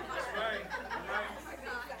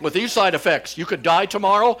 With these side effects, you could die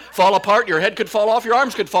tomorrow, fall apart, your head could fall off, your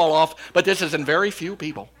arms could fall off, but this is in very few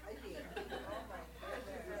people.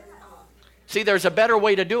 See, there's a better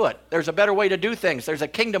way to do it. There's a better way to do things. There's a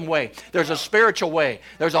kingdom way. There's a spiritual way.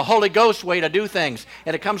 There's a Holy Ghost way to do things.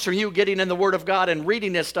 And it comes from you getting in the Word of God and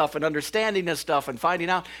reading this stuff and understanding this stuff and finding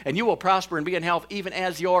out, and you will prosper and be in health even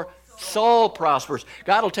as your soul prospers.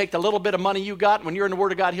 God will take the little bit of money you got. When you're in the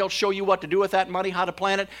Word of God, He'll show you what to do with that money, how to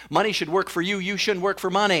plan it. Money should work for you. You shouldn't work for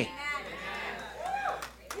money.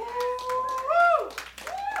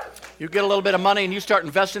 You get a little bit of money and you start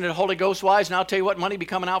investing it Holy Ghost wise, and I'll tell you what, money be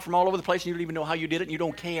coming out from all over the place and you don't even know how you did it and you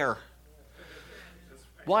don't care.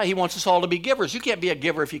 Why? He wants us all to be givers. You can't be a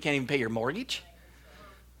giver if you can't even pay your mortgage.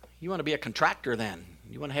 You want to be a contractor then.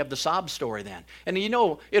 You want to have the sob story then. And you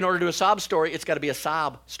know, in order to do a sob story, it's got to be a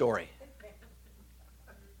sob story.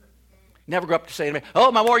 Never go up to say to me,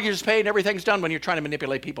 oh, my mortgage is paid and everything's done. When you're trying to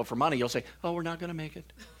manipulate people for money, you'll say, oh, we're not going to make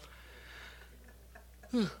it.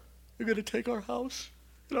 They're going to take our house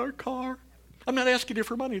and our car. I'm not asking you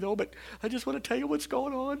for money, though, but I just want to tell you what's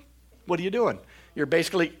going on. What are you doing? You're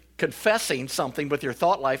basically confessing something with your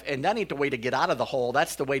thought life, and that ain't the way to get out of the hole.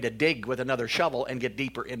 That's the way to dig with another shovel and get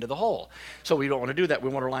deeper into the hole. So we don't want to do that. We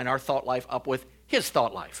want to line our thought life up with his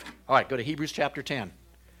thought life. All right, go to Hebrews chapter 10.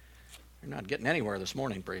 You're not getting anywhere this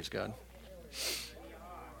morning, praise God.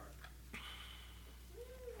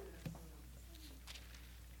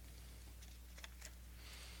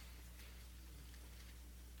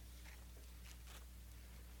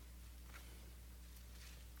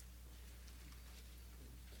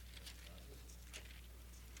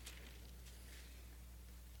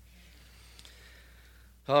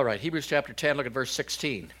 All right, Hebrews chapter 10, look at verse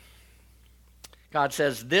 16. God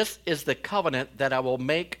says, this is the covenant that I will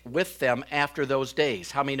make with them after those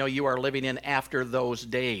days. How many know you are living in after those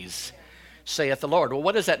days, saith the Lord? Well,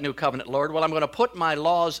 what is that new covenant, Lord? Well, I'm going to put my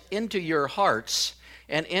laws into your hearts,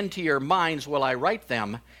 and into your minds will I write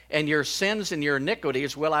them, and your sins and your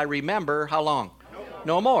iniquities will I remember. How long?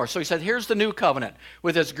 No more. So he said, here's the new covenant.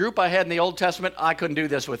 With this group I had in the Old Testament, I couldn't do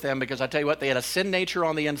this with them because I tell you what, they had a sin nature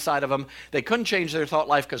on the inside of them. They couldn't change their thought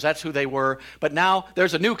life because that's who they were. But now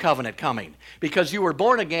there's a new covenant coming. Because you were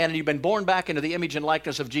born again and you've been born back into the image and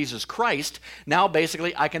likeness of Jesus Christ, now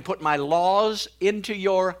basically I can put my laws into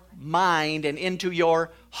your mind and into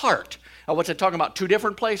your heart. Now what's it talking about? Two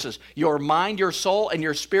different places. Your mind, your soul, and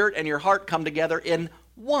your spirit and your heart come together in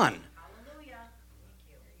one.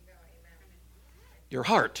 Your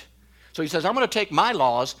heart. So he says, I'm going to take my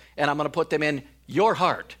laws and I'm going to put them in your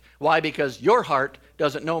heart. Why? Because your heart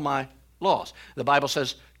doesn't know my laws. The Bible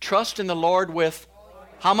says, trust in the Lord with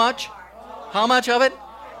how much? How much of it?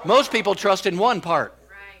 Most people trust in one part.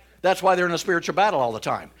 That's why they're in a spiritual battle all the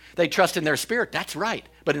time. They trust in their spirit. That's right.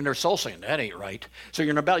 But in their soul saying, that ain't right. So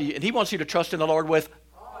you're in a battle. And he wants you to trust in the Lord with,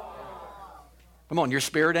 come on, your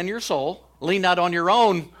spirit and your soul. Lean not on your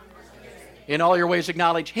own. In all your ways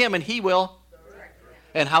acknowledge him and he will.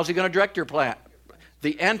 And how's he going to direct your plan?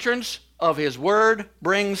 The entrance of his word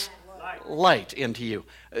brings light into you.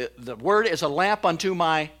 The word is a lamp unto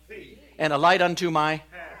my feet and a light unto my.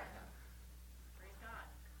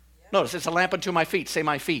 Notice, it's a lamp unto my feet. Say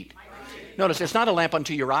my feet. Notice, it's not a lamp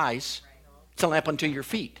unto your eyes. It's a lamp unto your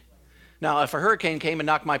feet. Now, if a hurricane came and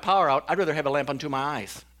knocked my power out, I'd rather have a lamp unto my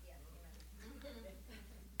eyes.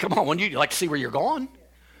 Come on, wouldn't you like to see where you're going?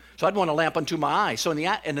 So I'd want a lamp unto my eyes. So in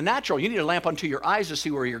the natural, you need a lamp unto your eyes to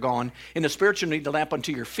see where you're going. In the spiritual, you need the lamp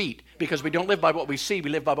unto your feet. Because we don't live by what we see,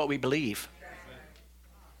 we live by what we believe.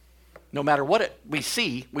 No matter what we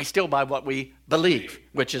see, we still by what we believe,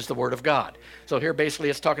 which is the Word of God. So here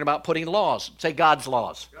basically it's talking about putting laws. Say God's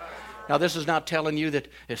laws. Now this is not telling you that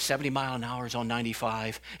it's 70 miles an hour is on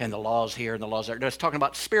 95 and the laws here and the laws there. No, it's talking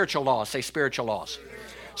about spiritual laws. Say spiritual laws.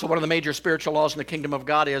 So one of the major spiritual laws in the kingdom of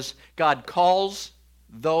God is God calls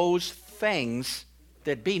those things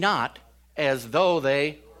that be not as though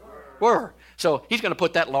they were. So he's going to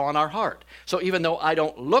put that law in our heart. So even though I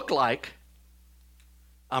don't look like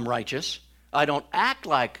I'm righteous, I don't act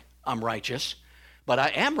like I'm righteous, but I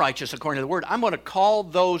am righteous according to the word, I'm going to call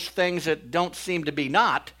those things that don't seem to be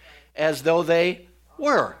not as though they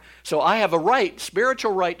were. So I have a right,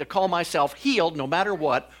 spiritual right, to call myself healed no matter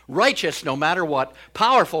what, righteous no matter what,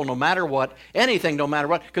 powerful no matter what, anything no matter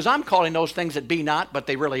what, because I'm calling those things that be not, but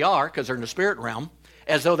they really are, because they're in the spirit realm,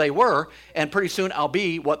 as though they were, and pretty soon I'll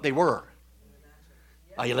be what they were.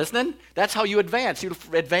 Are you listening? That's how you advance. You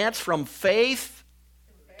advance from faith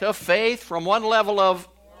to faith, from one level of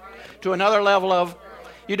to another level of.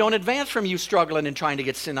 You don't advance from you struggling and trying to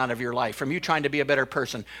get sin out of your life, from you trying to be a better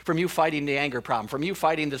person, from you fighting the anger problem, from you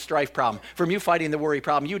fighting the strife problem, from you fighting the worry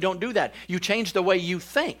problem. You don't do that. You change the way you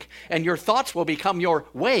think, and your thoughts will become your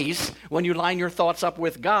ways. When you line your thoughts up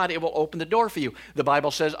with God, it will open the door for you. The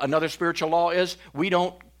Bible says another spiritual law is we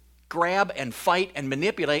don't grab and fight and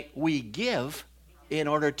manipulate. We give in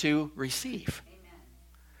order to receive.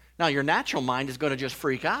 Now, your natural mind is going to just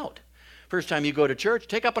freak out. First time you go to church,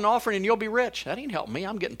 take up an offering and you'll be rich. That ain't helping me.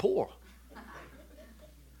 I'm getting poor.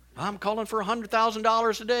 I'm calling for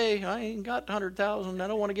 $100,000 a day. I ain't got $100,000. I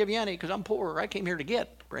don't want to give you any because I'm poor. I came here to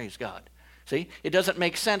get. Praise God. See, it doesn't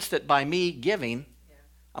make sense that by me giving,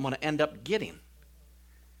 I'm going to end up getting.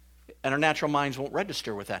 And our natural minds won't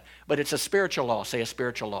register with that. But it's a spiritual law. Say a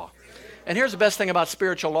spiritual law. And here's the best thing about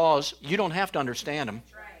spiritual laws. You don't have to understand them.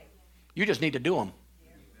 You just need to do them.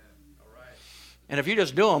 And if you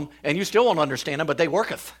just do them, and you still won't understand them, but they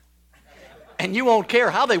worketh. And you won't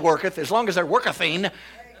care how they worketh, as long as they're workething.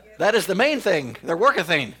 That is the main thing. They're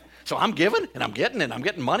workething. So I'm giving, and I'm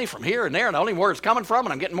getting money from here and there, and I don't even know where it's coming from,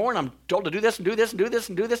 and I'm getting more, and I'm told to do this, and do this, and do this,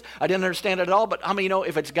 and do this. I didn't understand it at all, but how many know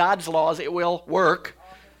if it's God's laws, it will work.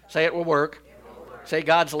 Say it will work. Say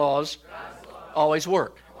God's laws always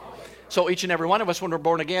work. So each and every one of us, when we're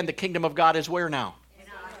born again, the kingdom of God is where now?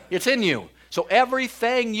 It's in you. So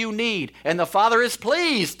everything you need, and the Father is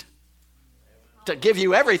pleased to give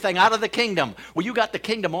you everything out of the kingdom. Well, you got the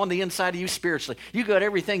kingdom on the inside of you spiritually. You got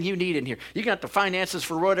everything you need in here. You got the finances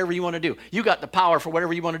for whatever you want to do. You got the power for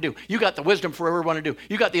whatever you want to do. You got the wisdom for whatever you want to do.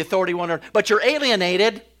 You got the authority you want to, but you're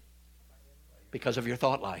alienated because of your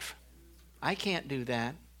thought life. I can't do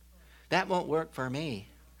that. That won't work for me.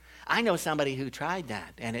 I know somebody who tried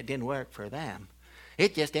that, and it didn't work for them.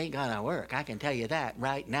 It just ain't going to work. I can tell you that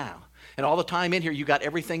right now. And all the time in here, you got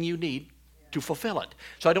everything you need to fulfill it.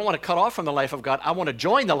 So I don't want to cut off from the life of God. I want to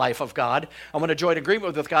join the life of God. I want to join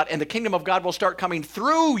agreement with God, and the kingdom of God will start coming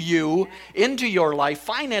through you into your life.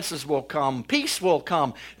 Finances will come. Peace will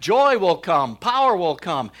come. Joy will come. Power will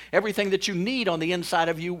come. Everything that you need on the inside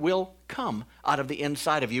of you will come out of the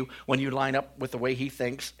inside of you when you line up with the way he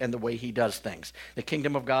thinks and the way he does things. The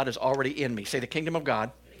kingdom of God is already in me. Say, the kingdom of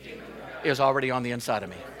God is already on the inside of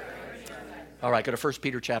me. All right, go to 1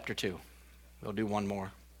 Peter chapter 2. We'll do one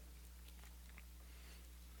more.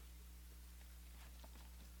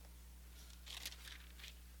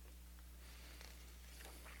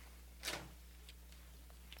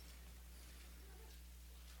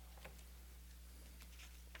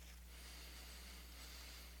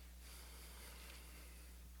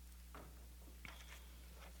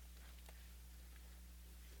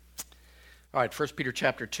 All right, 1 Peter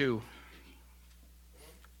chapter 2.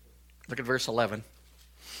 Look at verse 11.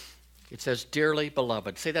 It says, dearly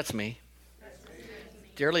beloved. Say, that's me.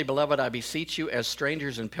 Dearly beloved, I beseech you, as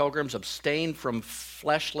strangers and pilgrims, abstain from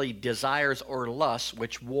fleshly desires or lusts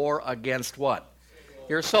which war against what?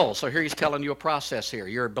 Your soul. So here he's telling you a process here.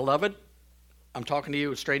 You're beloved. I'm talking to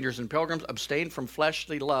you, strangers and pilgrims. Abstain from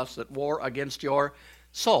fleshly lusts that war against your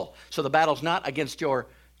soul. So the battle's not against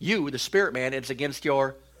you, the spirit man. It's against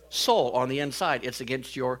your soul on the inside. It's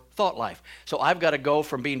against your thought life. So I've got to go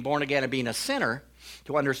from being born again and being a sinner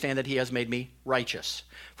to understand that he has made me righteous.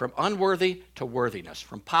 From unworthy to worthiness.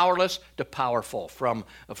 From powerless to powerful. From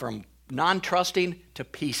non-trusting to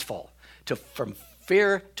peaceful. From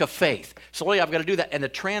fear to faith. Slowly I've got to do that. And the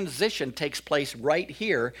transition takes place right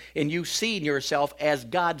here in you seeing yourself as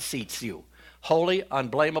God sees you. Holy,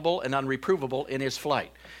 unblameable, and unreprovable in his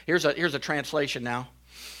flight. Here's a translation now.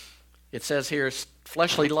 It says here,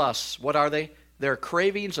 fleshly lusts, what are they? They're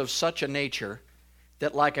cravings of such a nature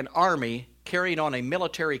that like an army carrying on a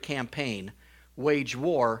military campaign, wage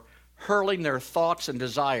war, hurling their thoughts and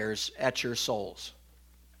desires at your souls.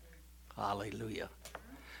 Hallelujah.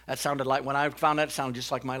 That sounded like, when I found that, it sounded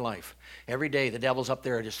just like my life. Every day the devil's up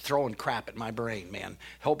there just throwing crap at my brain, man.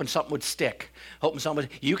 Hoping something would stick. Hoping somebody,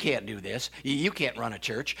 you can't do this. You can't run a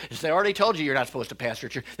church. They already told you you're not supposed to pastor a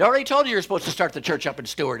church. They already told you you're supposed to start the church up in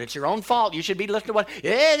Stewart. It's your own fault. You should be listening to what,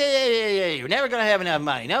 you're never going to have enough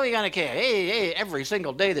money. No, you're going to care. Hey, every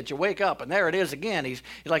single day that you wake up, and there it is again. He's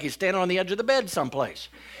like he's standing on the edge of the bed someplace.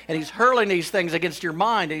 And he's hurling these things against your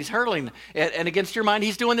mind. And he's hurling, and against your mind,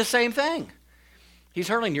 he's doing the same thing. He's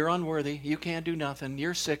hurling, you're unworthy, you can't do nothing,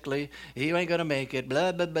 you're sickly, you ain't going to make it,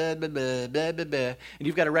 blah, blah, blah, blah, blah, blah, blah, blah. And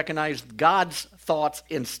you've got to recognize God's thoughts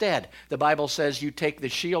instead. The Bible says you take the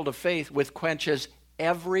shield of faith which quenches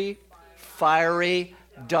every fiery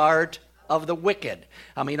dart of the wicked.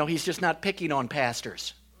 I mean, he's just not picking on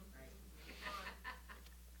pastors.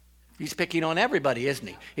 He's picking on everybody, isn't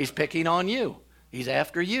he? He's picking on you. He's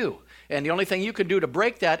after you. And the only thing you can do to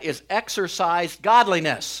break that is exercise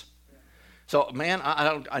godliness. So, man,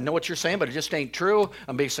 I know what you're saying, but it just ain't true. I'm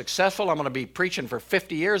going to be successful. I'm going to be preaching for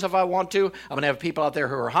 50 years if I want to. I'm going to have people out there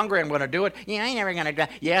who are hungry. I'm going to do it. Yeah, I ain't never going to do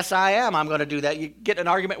that. Yes, I am. I'm going to do that. You get in an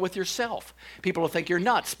argument with yourself. People will think you're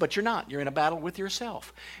nuts, but you're not. You're in a battle with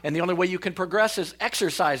yourself. And the only way you can progress is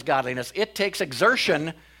exercise godliness. It takes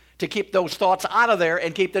exertion to keep those thoughts out of there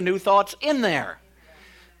and keep the new thoughts in there.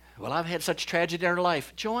 Well, I've had such tragedy in our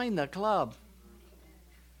life. Join the club.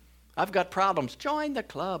 I've got problems. Join the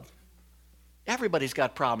club. Everybody's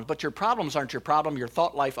got problems, but your problems aren't your problem. Your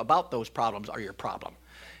thought life about those problems are your problem.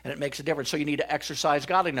 And it makes a difference. So you need to exercise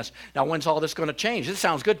godliness. Now, when's all this going to change? This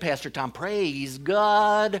sounds good, Pastor Tom. Praise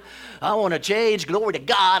God. I want to change. Glory to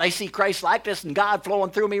God. I see Christ likeness and God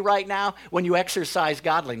flowing through me right now. When you exercise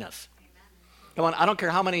godliness. Amen. Come on, I don't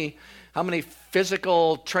care how many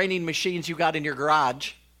physical training machines you got in your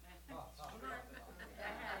garage.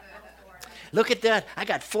 Look at that. I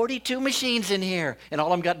got 42 machines in here, and all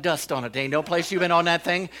of them got dust on it. There ain't no place you've been on that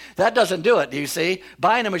thing. That doesn't do it, do you see?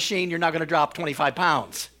 Buying a machine, you're not going to drop 25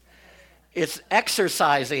 pounds. It's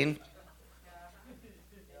exercising.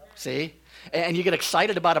 See? And you get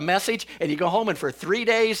excited about a message, and you go home, and for 3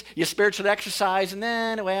 days, you spiritual exercise, and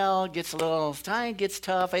then, well, it gets a little time, gets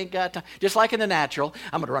tough, ain't got time. Just like in the natural,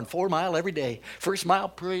 I'm going to run 4 miles every day. First mile,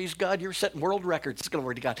 praise God, you're setting world records.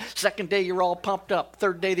 Glory to God. Second day, you're all pumped up.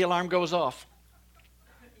 Third day, the alarm goes off.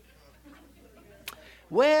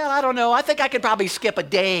 Well, I don't know. I think I could probably skip a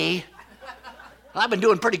day. I've been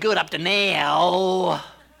doing pretty good up to now.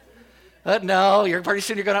 But no, pretty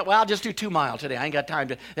soon you're going to, well, I'll just do 2 miles today. I ain't got time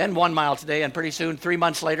to, then 1 mile today, and pretty soon, 3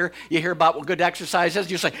 months later, you hear about what good exercise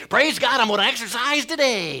is. You say, praise God, I'm going to exercise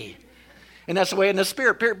today. And that's the way in the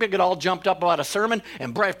spirit. People get all jumped up about a sermon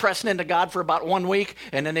and pressing into God for about 1 week,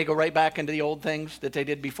 and then they go right back into the old things that they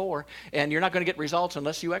did before. And you're not going to get results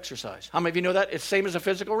unless you exercise. How many of you know that? It's the same as the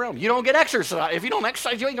physical realm. You don't get exercise. If you don't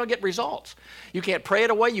exercise, you ain't going to get results. You can't pray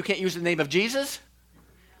it away. You can't use the name of Jesus.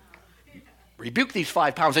 Rebuke these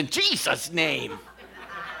 5 pounds in Jesus' name.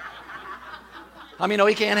 How many know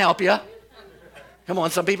he can't help you? Come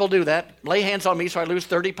on, some people do that. Lay hands on me so I lose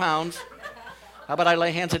 30 pounds. How about I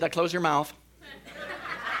lay hands and I close your mouth?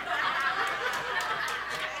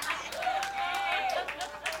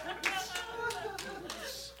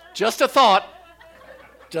 Just a thought.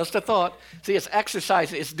 Just a thought. See, it's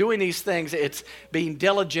exercise. It's doing these things. It's being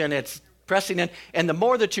diligent. It's pressing in. And the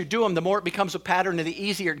more that you do them, the more it becomes a pattern and the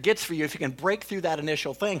easier it gets for you. If you can break through that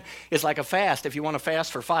initial thing, it's like a fast. If you want to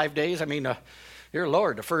fast for 5 days, I mean, dear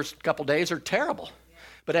Lord, the first couple days are terrible.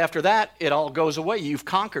 But after that, it all goes away. You've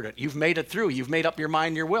conquered it. You've made it through. You've made up your mind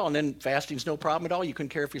and your will. And then fasting's no problem at all. You couldn't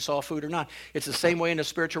care if you saw food or not. It's the same way in the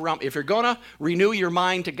spiritual realm. If you're going to renew your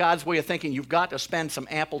mind to God's way of thinking, you've got to spend some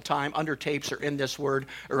ample time under tapes or in this word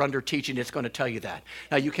or under teaching that's going to tell you that.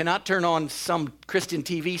 Now, you cannot turn on some Christian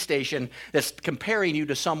TV station that's comparing you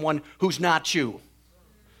to someone who's not you.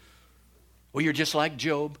 Well, you're just like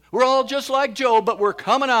Job. We're all just like Job, but we're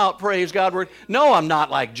coming out, praise God. No, I'm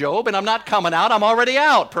not like Job, and I'm not coming out. I'm already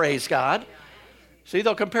out, praise God. See,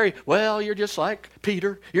 they'll compare you. Well, you're just like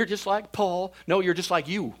Peter. You're just like Paul. No, you're just like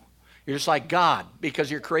you. You're just like God,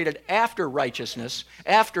 because you're created after righteousness,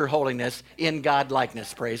 after holiness, in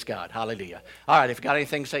God-likeness, praise God. Hallelujah. All right, if you got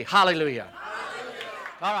anything, say hallelujah. Hallelujah.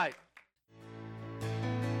 All right.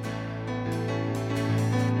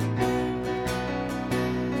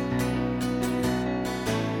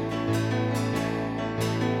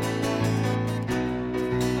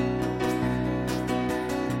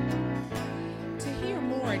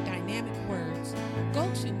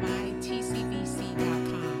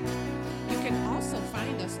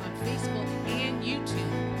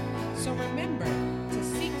 So remember to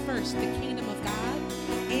seek first the kingdom of God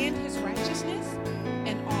and his righteousness,